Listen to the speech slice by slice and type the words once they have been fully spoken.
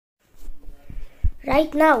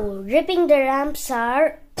Right now, ripping the ramps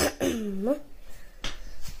are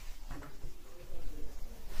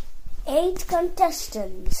 8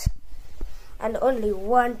 contestants and only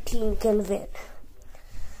one team can win.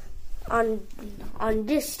 On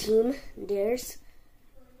this team, there's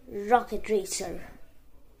Rocket Racer,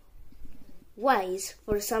 Wise,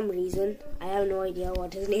 for some reason, I have no idea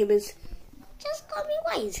what his name is, just call me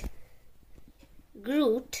Wise,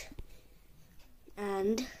 Groot,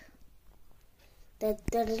 and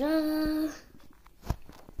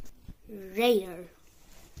Raider.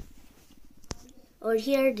 Over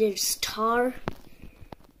here there's Star,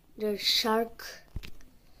 there's Shark,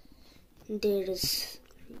 there is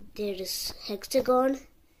Hexagon,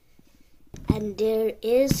 and there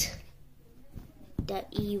is the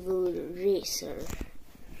Evil Racer.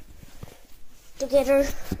 Together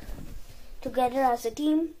as a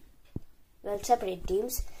team, well, separate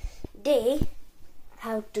teams, they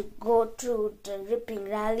have to go through the ripping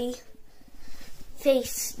rally,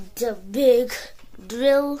 face the big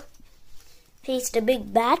drill, face the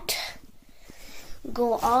big bat,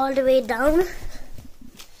 go all the way down,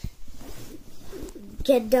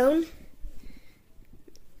 get down,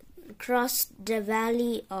 cross the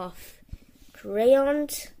valley of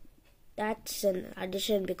crayons. That's an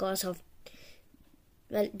addition because of,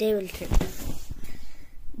 well, they will trip.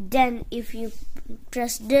 Then if you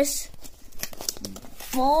press this,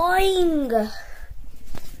 boing,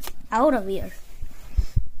 out of here.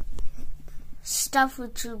 Stuff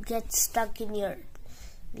which will get stuck in your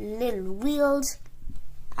little wheels,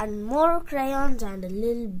 and more crayons and a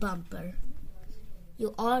little bumper.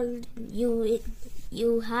 You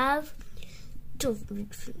have to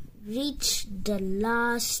reach the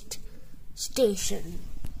last station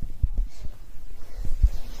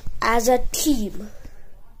as a team.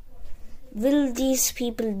 Will these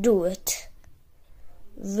people do it?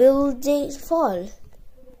 Will they fall?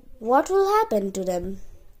 What will happen to them?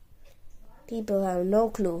 People have no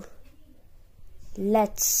clue.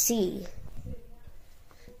 Let's see.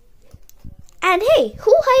 And hey,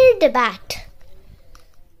 who hired the bat?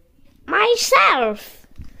 Myself.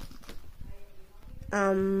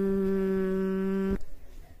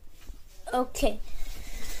 Okay.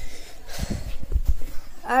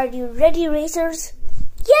 Are you ready, racers?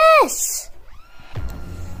 Yes!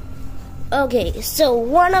 Okay, so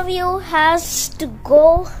one of you has to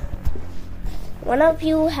go.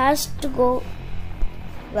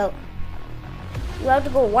 Well, you have to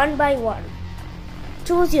go one by one.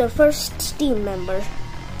 Choose your first team member.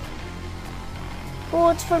 Who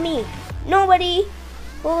votes for me? Nobody.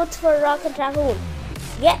 Who votes for Rocket Raccoon?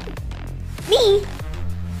 Yeah, me.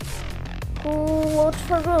 Who votes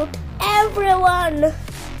for Groot? Everyone.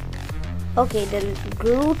 Okay, then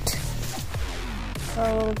Groot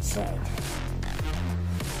outside.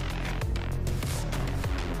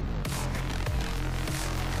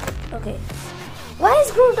 Okay. Why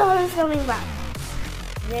is Groot always coming back?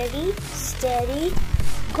 Ready, steady,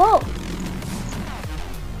 go!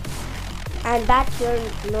 And back here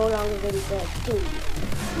no longer in the team.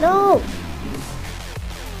 No!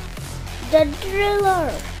 The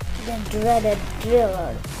driller! The dreaded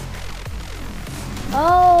driller.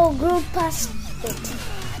 Oh, Groot passed it.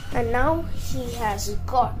 And now he has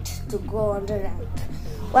got to go on the ramp.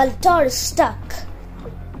 While Thor is stuck.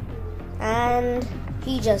 And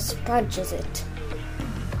he just punches it.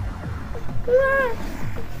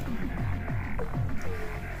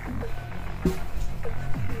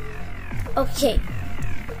 Okay.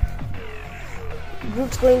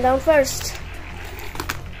 Groot's going down first.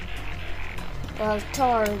 While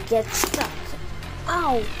Thor gets stuck.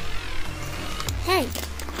 Ow! Hey!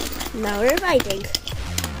 Now we're fighting.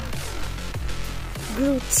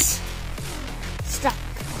 Groot's stuck.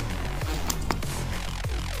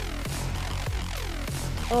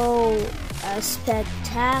 Oh, a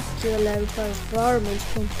spectacular performance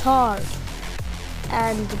from Thor.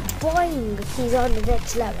 And boing, he's on the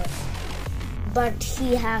next level. But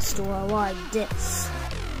he has to avoid this.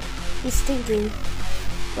 He's thinking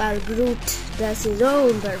while Groot does his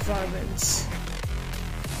own performance.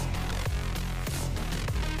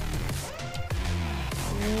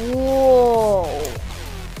 Whoa!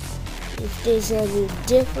 If there's any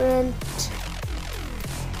different,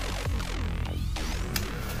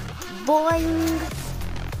 boing!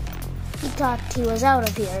 He thought he was out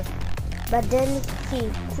of here, but then he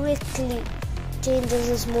quickly changes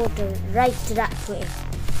his motor right that way.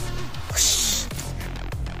 Whoosh.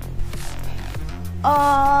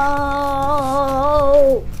 Oh!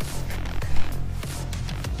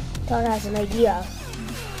 Thor has an idea.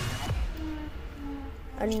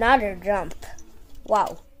 Another jump.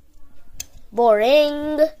 Wow.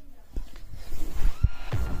 Boring.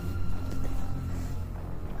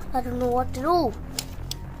 I don't know what to do.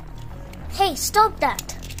 Hey, stop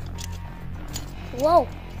that. Whoa.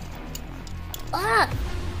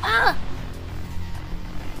 Ah!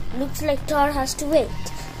 Looks like Thor has to wait.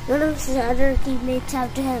 One of his other teammates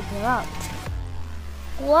have to help him out.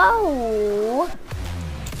 Whoa!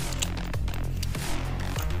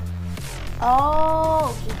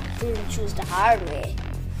 Oh, he didn't choose the hard way.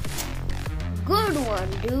 Good one,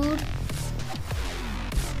 dude.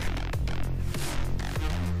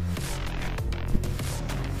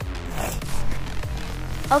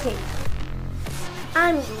 Okay.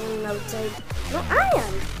 I'm going outside. No, I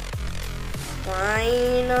am.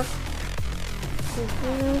 Fine.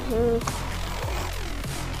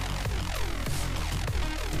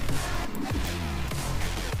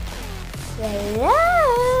 Hello.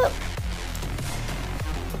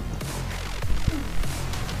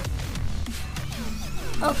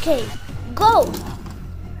 Okay, go.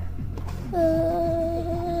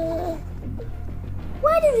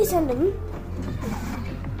 Why did we send him?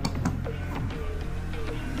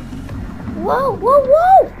 Whoa, whoa,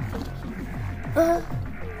 whoa!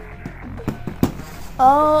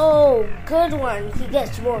 Oh, good one. He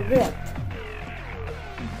gets more grip.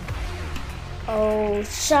 Oh,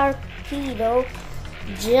 Sharpedo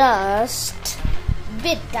just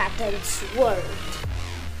bit that and swerved.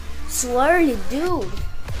 Swirly dude.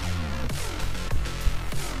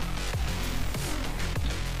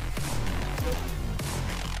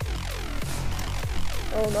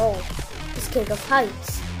 Oh no, he's scared of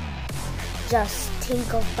heights. Just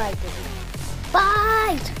think of biting.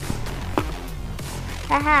 Bite!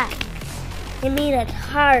 Haha! He made it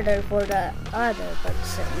harder for the other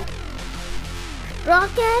person.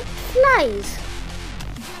 Rocket flies!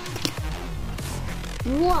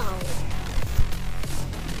 Wow!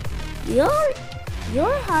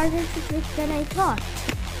 You're harder to trick than I thought.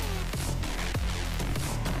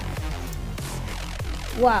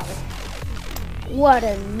 Wow! What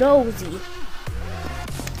a nosy!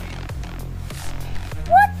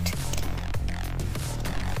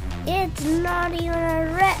 It's not even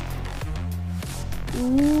a rat.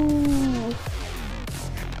 Ooh.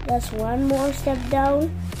 Just one more step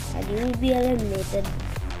down and you will be eliminated.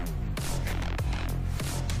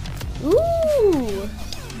 Ooh.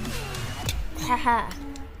 Haha.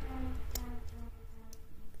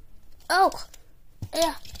 Oh.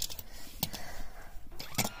 Yeah.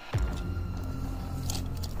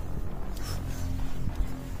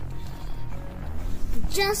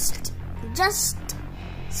 Just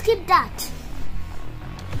skip that.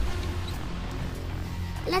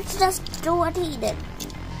 Let's just do what he did.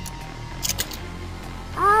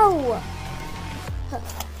 Ow!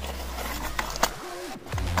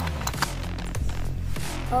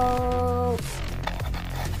 Oh,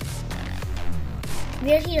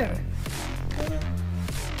 we're here.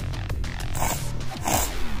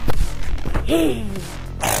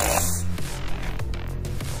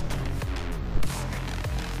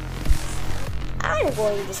 I'm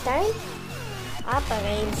going this time up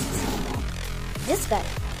against this guy.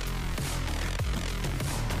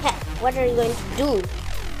 Hey, what are you going to do,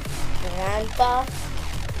 Grandpa?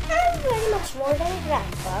 I'm very much more than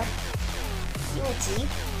Grandpa. You will see.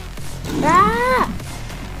 Ah!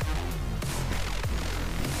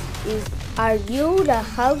 Are you the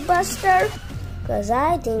Hulkbuster? Because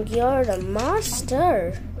I think you're the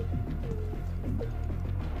master.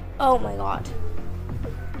 Oh my god.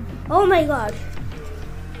 Oh my god.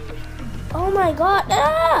 Oh my god.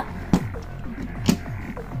 Ah!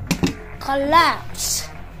 Collapse.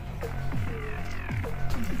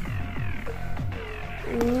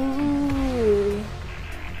 Ooh.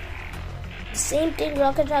 Same thing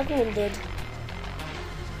Rocket Raccoon did.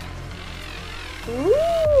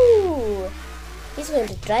 Ooh. He's going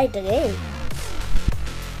to try it again.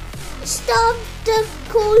 Stop the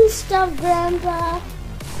cool stuff, Grandpa.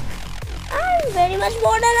 I'm very much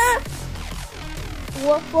more than a...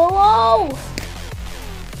 Whoa, whoa, whoa!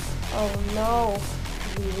 Oh no,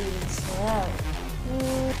 really sad.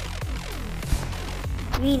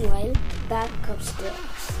 Meanwhile, back upstairs.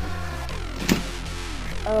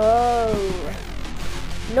 Oh,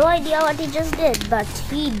 no idea what he just did, but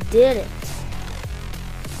he did it.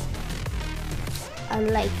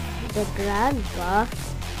 Unlike the Grandpa,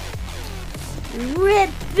 rip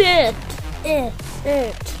it.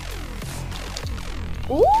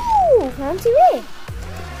 Ooh, fancy way.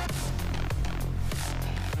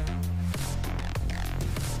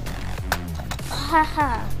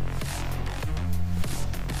 Haha.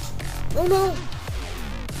 Oh no.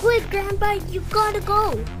 Quick, Grandpa, you gotta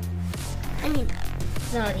go. I mean,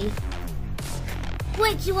 sorry.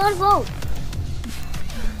 Quick, you gotta go.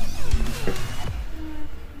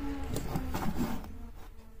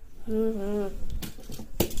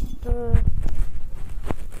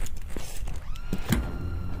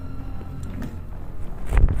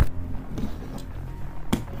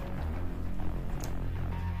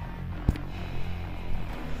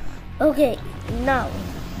 Okay, now.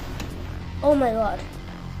 Oh my god.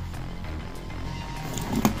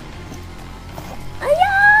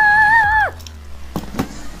 Aya!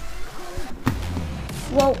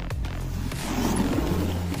 Whoa.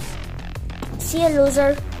 See you,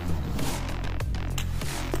 loser.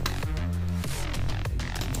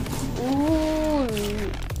 Ooh.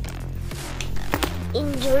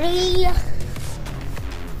 Injury.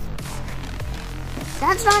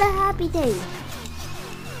 That's not a happy thing.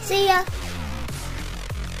 See ya.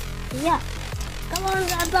 Yeah. Come on,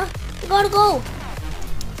 Grandpa. You gotta go.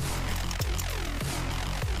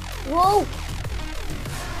 Whoa.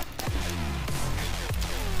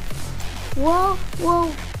 Whoa,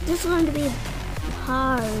 whoa. This is going to be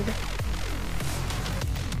hard.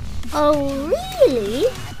 Oh, really?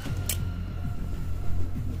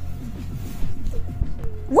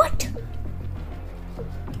 What?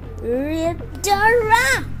 Rip the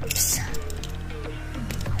ramps.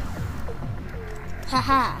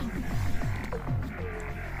 Haha.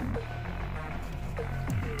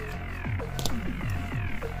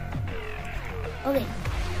 Okay.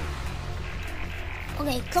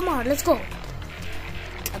 Okay, come on, let's go.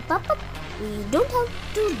 Up. We don't have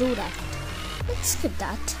to do that. Let's skip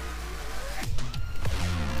that.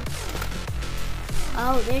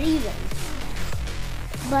 Oh, they're even.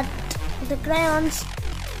 But the crayons.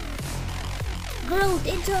 Groot,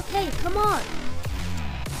 it's okay, come on.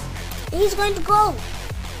 He's going to go.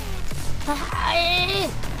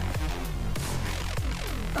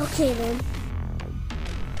 Okay then.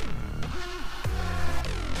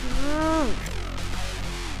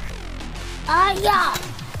 Yeah.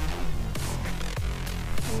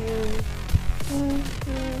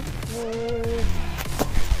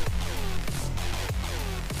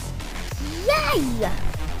 Yay!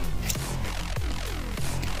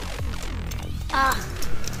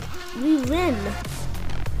 We win.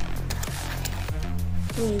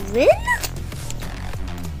 We win?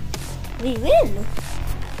 We win.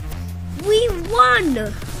 We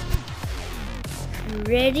won.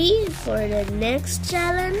 Ready for the next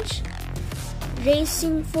challenge?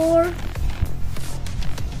 Racing for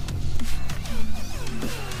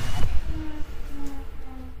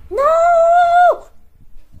no!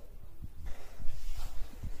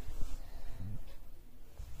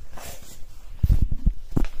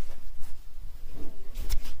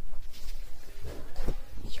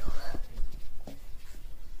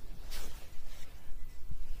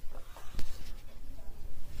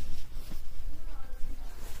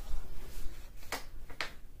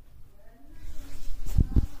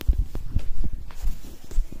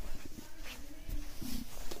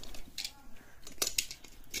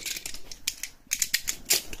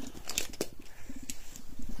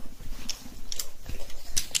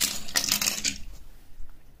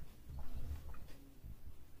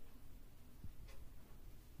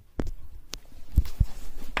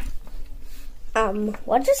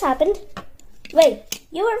 What just happened? Wait,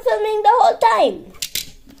 you were filming the whole time.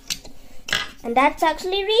 And that's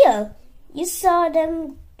actually real. You saw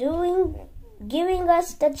them giving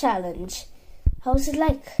us the challenge. How was it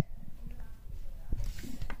like?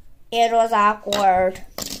 It was awkward.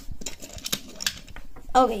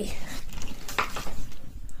 Okay.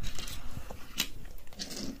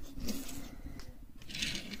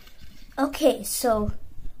 Okay, so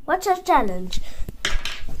what's our challenge?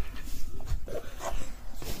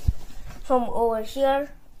 From over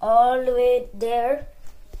here all the way there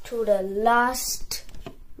to the last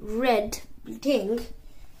red thing,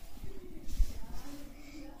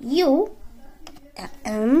 you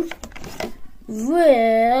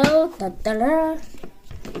will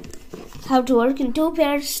have to work in 2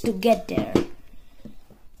 pairs to get there.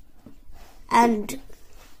 And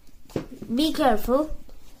be careful,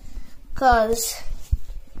 because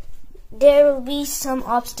there will be some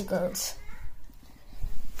obstacles.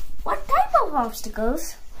 What type of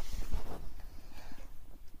obstacles?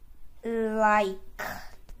 Like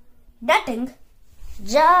nothing,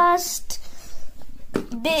 just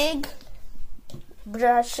big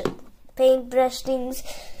paintbrush things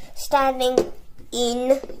standing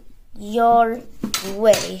in your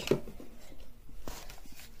way.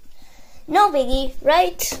 No biggie,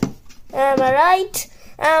 right? Am I right?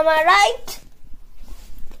 Am I right?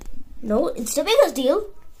 No, it's the biggest deal.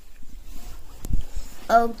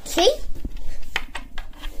 Okay.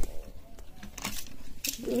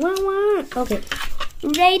 Okay.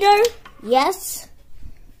 Raider, yes.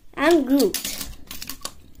 And Groot.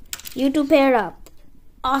 You two pair up.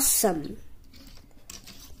 Awesome.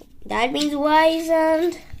 That means Wise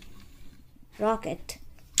and Rocket.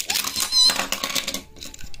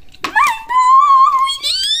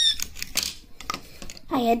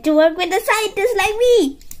 I had to work with a scientist like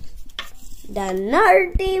me. The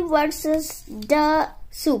nerd team versus the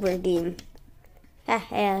super team.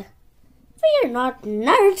 We're not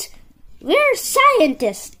nerds. We're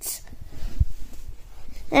scientists.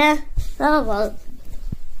 Oh well.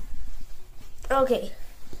 Okay.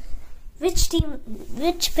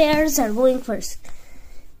 Which pairs are going first?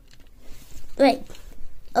 Wait.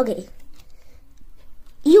 Okay.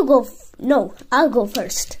 You go. No, I'll go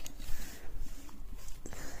first.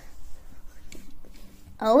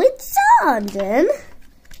 Oh, it's on then.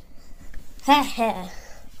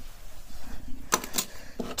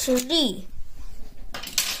 3,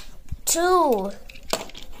 2,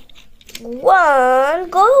 1,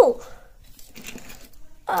 go.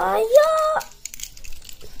 Yeah.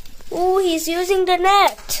 Oh, he's using the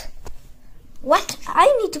net. What?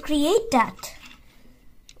 I need to create that.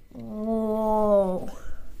 Whoa.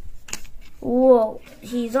 Whoa.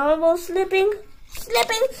 He's almost slipping.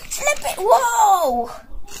 Slipping. Whoa.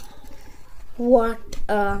 What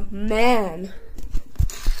a man.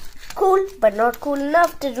 Cool, but not cool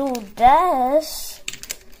enough to do this.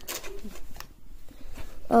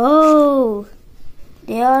 Oh,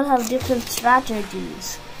 they all have different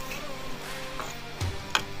strategies.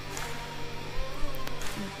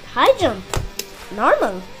 High jump,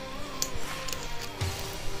 normal.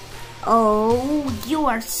 Oh, you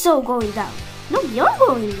are so going down. No, you're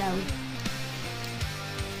going down.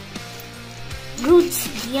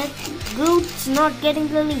 Groot's not getting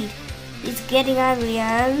the lead. He's getting angry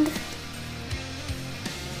and...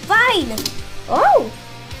 Vine! Oh!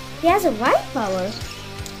 He has a vine power.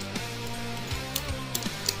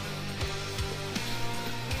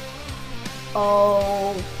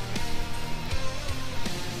 Oh.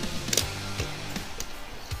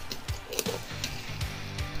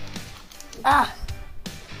 Ah.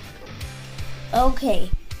 Okay.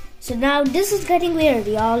 So now this is getting weird,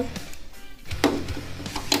 y'all.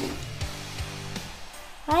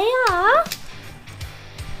 Hiya.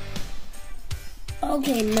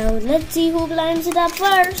 Okay, now let's see who climbs it up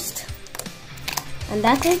first. And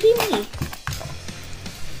that will be me.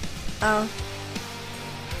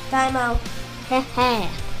 Time out.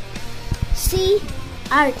 See,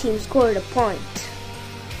 our team scored a point.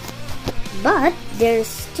 But there's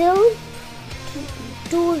still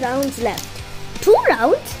two rounds left. 2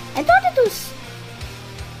 rounds? I thought it was...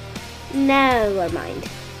 Never mind.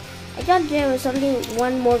 I thought there was only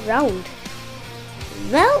one more round.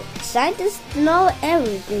 Well, scientists know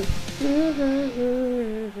everything.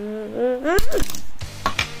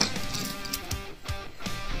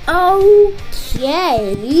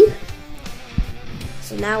 Okay.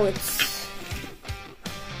 So now it's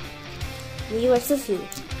me versus you.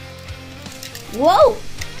 Whoa!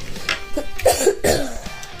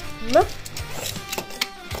 Look.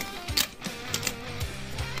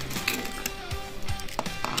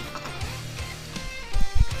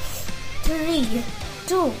 3,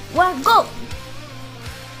 2, 1, go!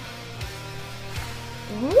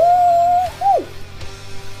 Woo-hoo!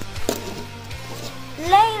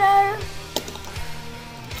 Later!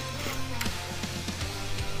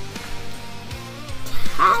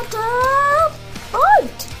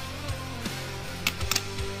 Catapult!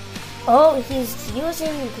 Oh, he's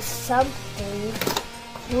using something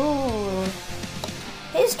cool.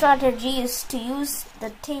 His strategy is to use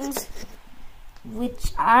the things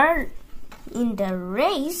which are in the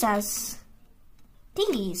race as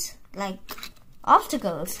thingies, like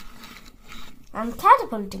obstacles. I'm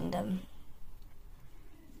catapulting them.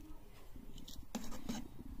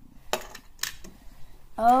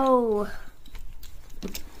 Oh.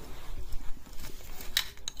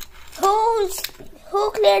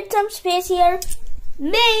 Who cleared some space here?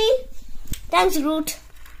 Me! Thanks, Groot.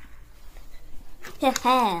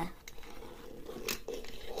 Haha.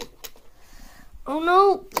 Oh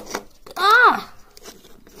no! Ah!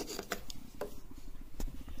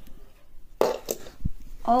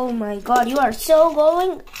 Oh my god, you are so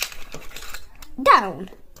going down.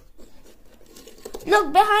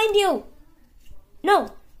 Look behind you.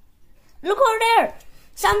 No. Look over there.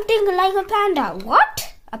 Something like a panda.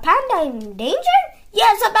 What? A panda in danger?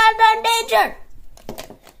 Yes, a panda in danger.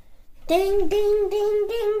 Ding, ding, ding,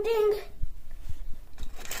 ding, ding.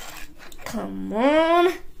 Come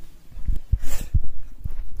on.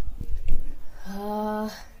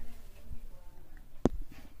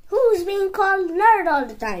 Who's being called nerd all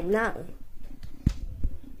the time now?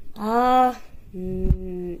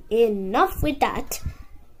 Enough with that.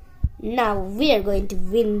 Now we are going to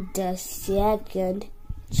win the second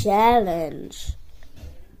challenge.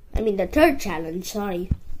 I mean the third challenge, sorry.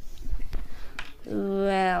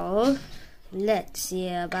 Well, let's see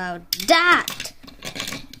about that.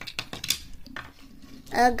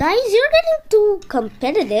 Guys, you're getting too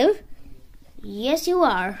competitive. Yes, you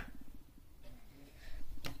are.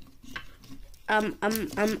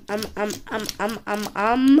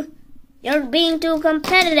 You're being too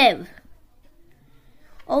competitive.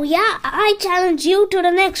 Oh yeah, I challenge you to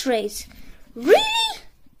the next race. Really?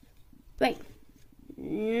 Wait.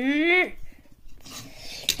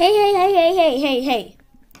 Hey.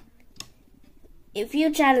 If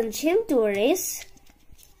you challenge him to a race,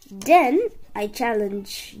 then I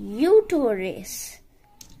challenge you to a race.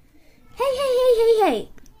 Hey.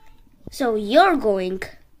 So you're going.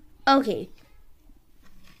 Okay.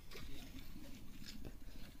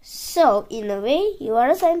 So, in a way, you are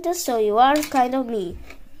a scientist, so you are kind of me.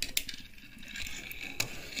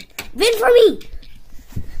 Win for me!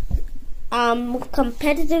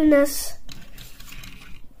 Competitiveness.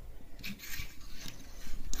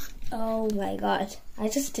 Oh my god. I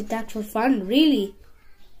just did that for fun, really.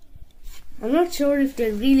 I'm not sure if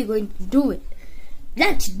they're really going to do it.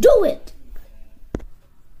 Let's do it!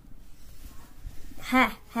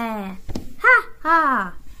 Ha.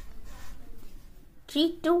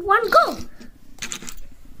 3, 2, 1, go!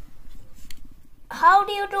 How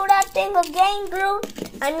do you do that thing again, Groot?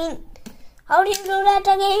 I mean, how do you do that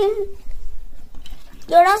again?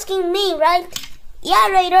 You're asking me, right? Yeah,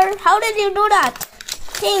 Raider, how did you do that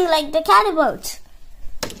thing like the catapult?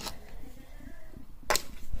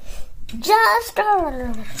 Just...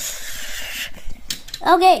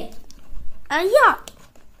 Okay. Yeah.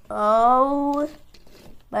 Oh,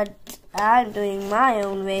 but I'm doing my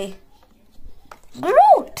own way.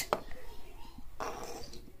 Groot!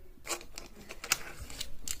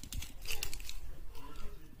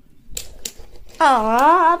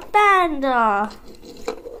 Ah, panda.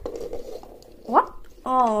 What?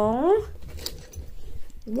 Oh.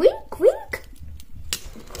 Wink.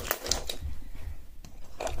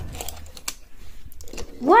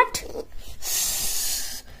 What?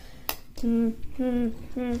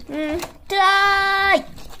 Die!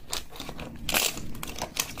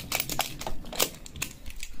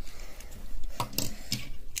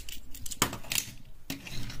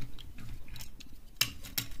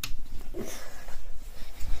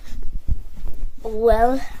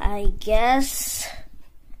 Well, I guess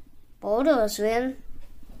both of us win.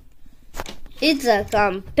 It's a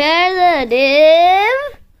competitive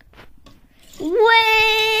win!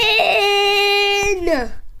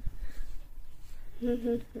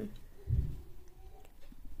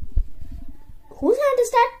 Whose hand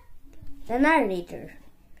is that? The narrator.